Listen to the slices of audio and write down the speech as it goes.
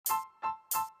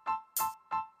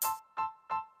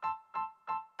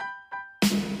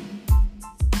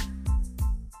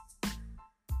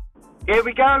Here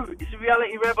we go. It's a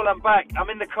Reality Rebel. I'm back. I'm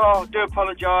in the car. Do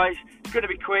apologise. It's going to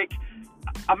be quick.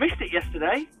 I missed it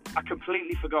yesterday. I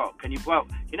completely forgot. Well,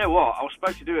 you know what? I was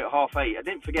supposed to do it at 8:30. I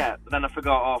didn't forget, but then I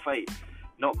forgot 8:30.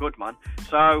 Not good, man.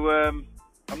 So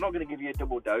I'm not going to give you a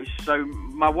double dose. So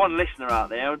my one listener out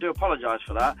there, I do apologise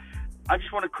for that. I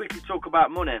just want to quickly talk about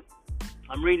money.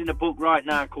 I'm reading a book right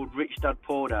now called Rich Dad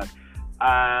Poor Dad,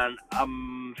 and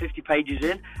I'm 50 pages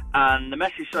in, and the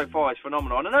message so far is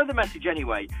phenomenal. And I know the message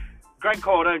anyway. Grant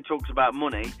Cardone talks about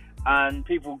money, and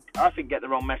people, I think, get the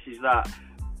wrong message that,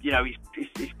 you know,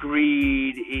 it's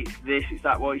greed, it's this, it's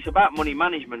that. Well, it's about money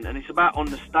management, and it's about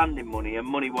understanding money and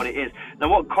money what it is. Now,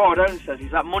 what Cardone says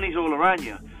is that money's all around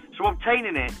you. So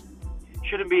obtaining it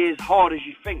shouldn't be as hard as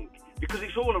you think, because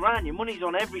it's all around you. Money's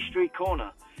on every street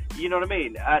corner. You know what I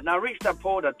mean? Now, Rich Dad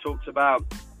Poor Dad talks about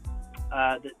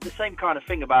the same kind of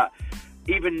thing about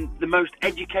even the most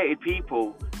educated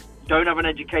people don't have an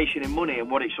education in money and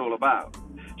what it's all about.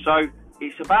 So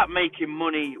it's about making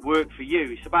money work for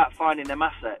you. It's about finding them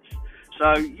assets.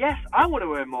 So yes, I want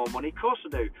to earn more money, of course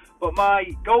I do. But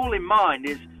my goal in mind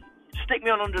is stick me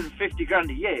on 150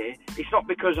 grand a year. It's not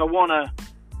because I want to,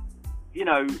 you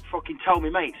know, fucking tell me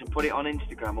mates and put it on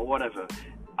Instagram or whatever.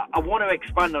 I want to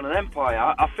expand on an empire.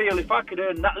 I feel if I could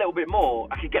earn that little bit more,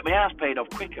 I could get my house paid off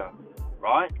quicker,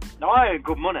 right? Now I earn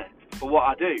good money for what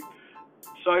I do.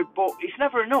 So, but it's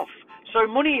never enough. So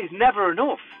money is never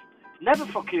enough. Never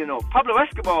fucking enough. Pablo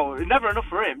Escobar, is never enough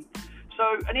for him. So,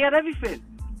 and he had everything.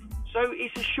 So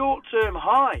it's a short-term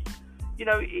high. You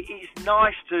know, it's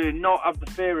nice to not have the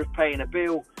fear of paying a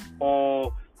bill,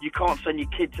 or you can't send your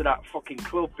kid to that fucking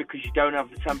club because you don't have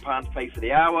the £10 to pay for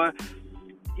the hour.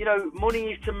 You know,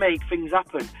 money is to make things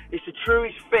happen. It's the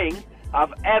truest thing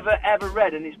I've ever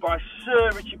read, and it's by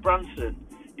Sir Richard Branson.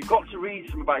 You've got to read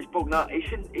some about his book. Now,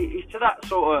 it's to that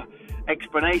sort of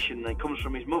explanation that comes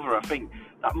from his mother, I think,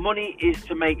 that money is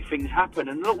to make things happen.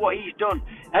 And look what he's done.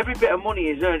 Every bit of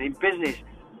money he's earned in business,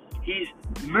 he's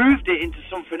moved it into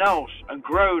something else and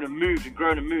grown and moved and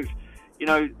grown and moved. You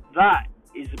know, that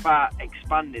is about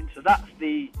expanding. So that's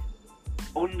the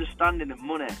understanding of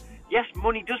money. Yes,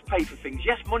 money does pay for things.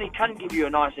 Yes, money can give you a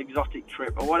nice exotic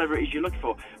trip or whatever it is you're looking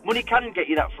for. Money can get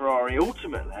you that Ferrari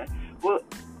ultimately. Well,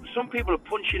 some people are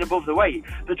punching above the weight.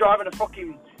 They're driving a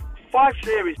fucking 5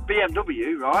 Series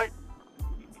BMW, right?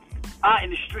 Out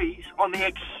in the streets, on the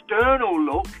external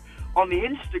look, on the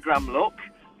Instagram look.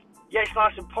 Yeah, it's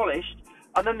nice and polished.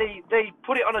 And then they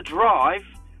put it on a drive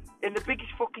in the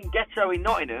biggest fucking ghetto in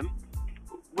Nottingham,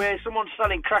 where someone's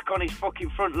selling crack on his fucking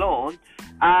front lawn,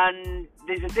 and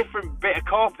there's a different bit of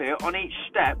carpet on each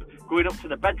step going up to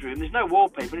the bedroom. There's no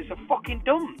wallpaper, and it's a fucking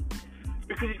dump.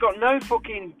 Because he's got no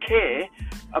fucking care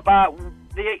about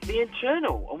the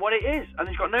internal and what it is. And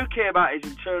he's got no care about his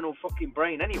internal fucking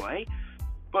brain anyway.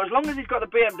 But as long as he's got the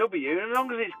BMW, and as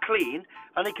long as it's clean,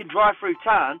 and he can drive through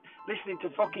town listening to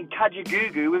fucking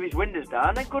Kajagoogoo with his windows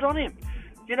down, then good on him.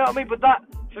 You know what I mean? But that,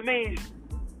 for me, is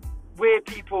where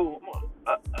people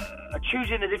are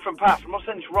choosing a different path. I'm not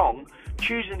saying it's wrong,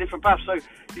 choosing a different path. So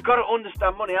you've got to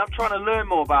understand money. I'm trying to learn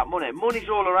more about money. Money's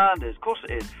all around us, of course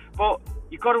it is. But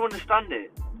you've got to understand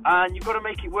it, and you've got to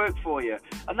make it work for you.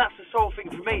 And that's the sole thing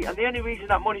for me. And the only reason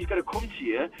that money's going to come to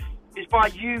you is by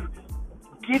you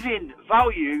giving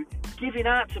value, giving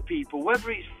out to people, whether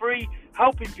it's free,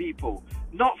 helping people,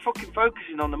 not fucking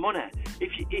focusing on the money.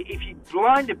 If you're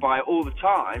blinded by it all the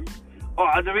time,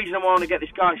 oh, the reason I want to get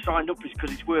this guy signed up is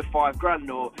because it's worth £5,000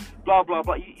 or blah, blah,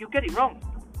 blah, you'll get it wrong.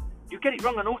 You'll get it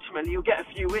wrong, and ultimately you'll get a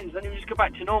few wins, then you'll just go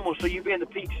back to normal, so you'll be in the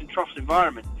peaks and troughs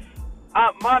environment.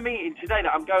 My meeting today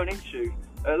that I'm going into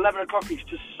at 11 o'clock is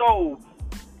to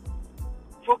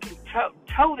fucking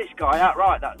tell this guy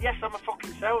outright that, yes, I'm a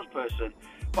fucking salesperson,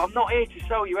 but I'm not here to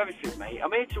sell you everything, mate.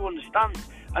 I'm here to understand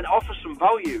and offer some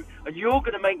value, and you're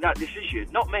going to make that decision,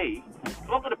 not me. I'm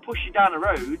not going to push you down a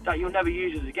road that you'll never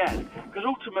use us again, because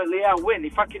ultimately I'll win.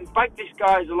 If I can bag this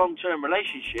guy as a long-term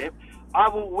relationship, I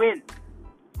will win.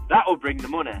 That will bring the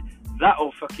money. That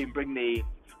will fucking bring the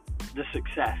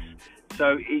success.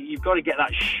 So you've got to get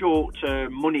that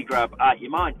short-term money grab out of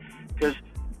your mind, because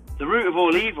the root of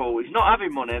all evil is not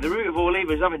having money. The root of all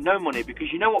evil is having no money,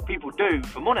 because you know what people do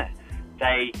for money?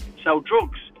 They sell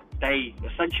drugs. They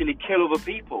essentially kill other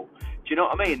people. Do you know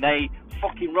what I mean? They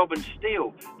fucking rob and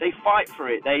steal. They fight for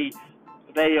it.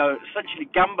 They are essentially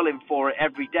gambling for it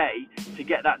every day to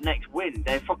get that next win.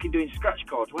 They're fucking doing scratch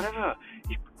cards, whatever.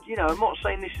 You know, I'm not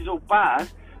saying this is all bad,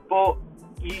 but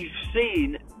you've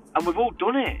seen, and we've all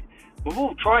done it. We've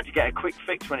all tried to get a quick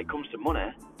fix when it comes to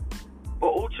money, but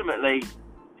ultimately,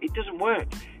 it doesn't work.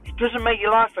 It doesn't make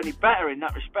your life any better in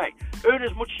that respect. Earn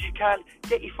as much as you can,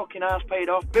 get your fucking house paid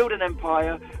off, build an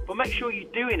empire, but make sure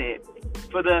you're doing it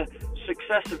for the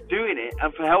success of doing it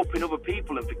and for helping other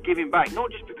people and for giving back,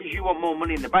 not just because you want more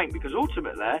money in the bank, because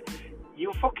ultimately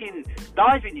you'll fucking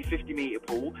dive in your 50-metre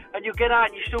pool and you'll get out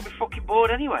and you'll still be fucking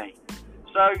bored anyway.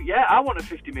 So yeah, I want a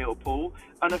 50-metre pool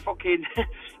and a fucking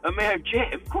and my own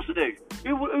gym. Of course I do.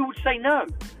 Who would say no?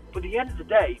 But at the end of the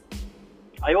day,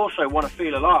 I also want to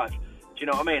feel alive. Do you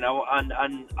know what I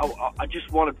mean? I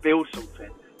just want to build something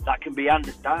that can be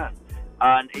handed down.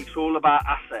 And it's all about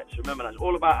assets. Remember that, it's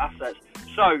all about assets.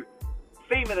 So,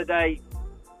 theme of the day,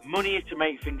 money is to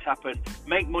make things happen.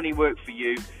 Make money work for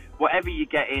you. Whatever you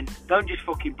get in, don't just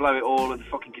fucking blow it all in the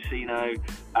fucking casino.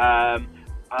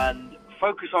 And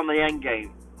focus on the end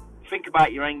game. Think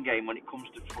about your end game when it comes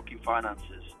to fucking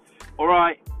finances.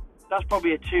 Alright, that's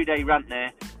probably a 2-day rant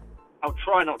there. I'll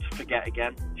try not to forget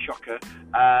again. Shocker.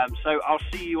 So I'll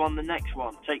see you on the next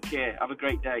one. Take care. Have a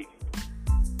great day.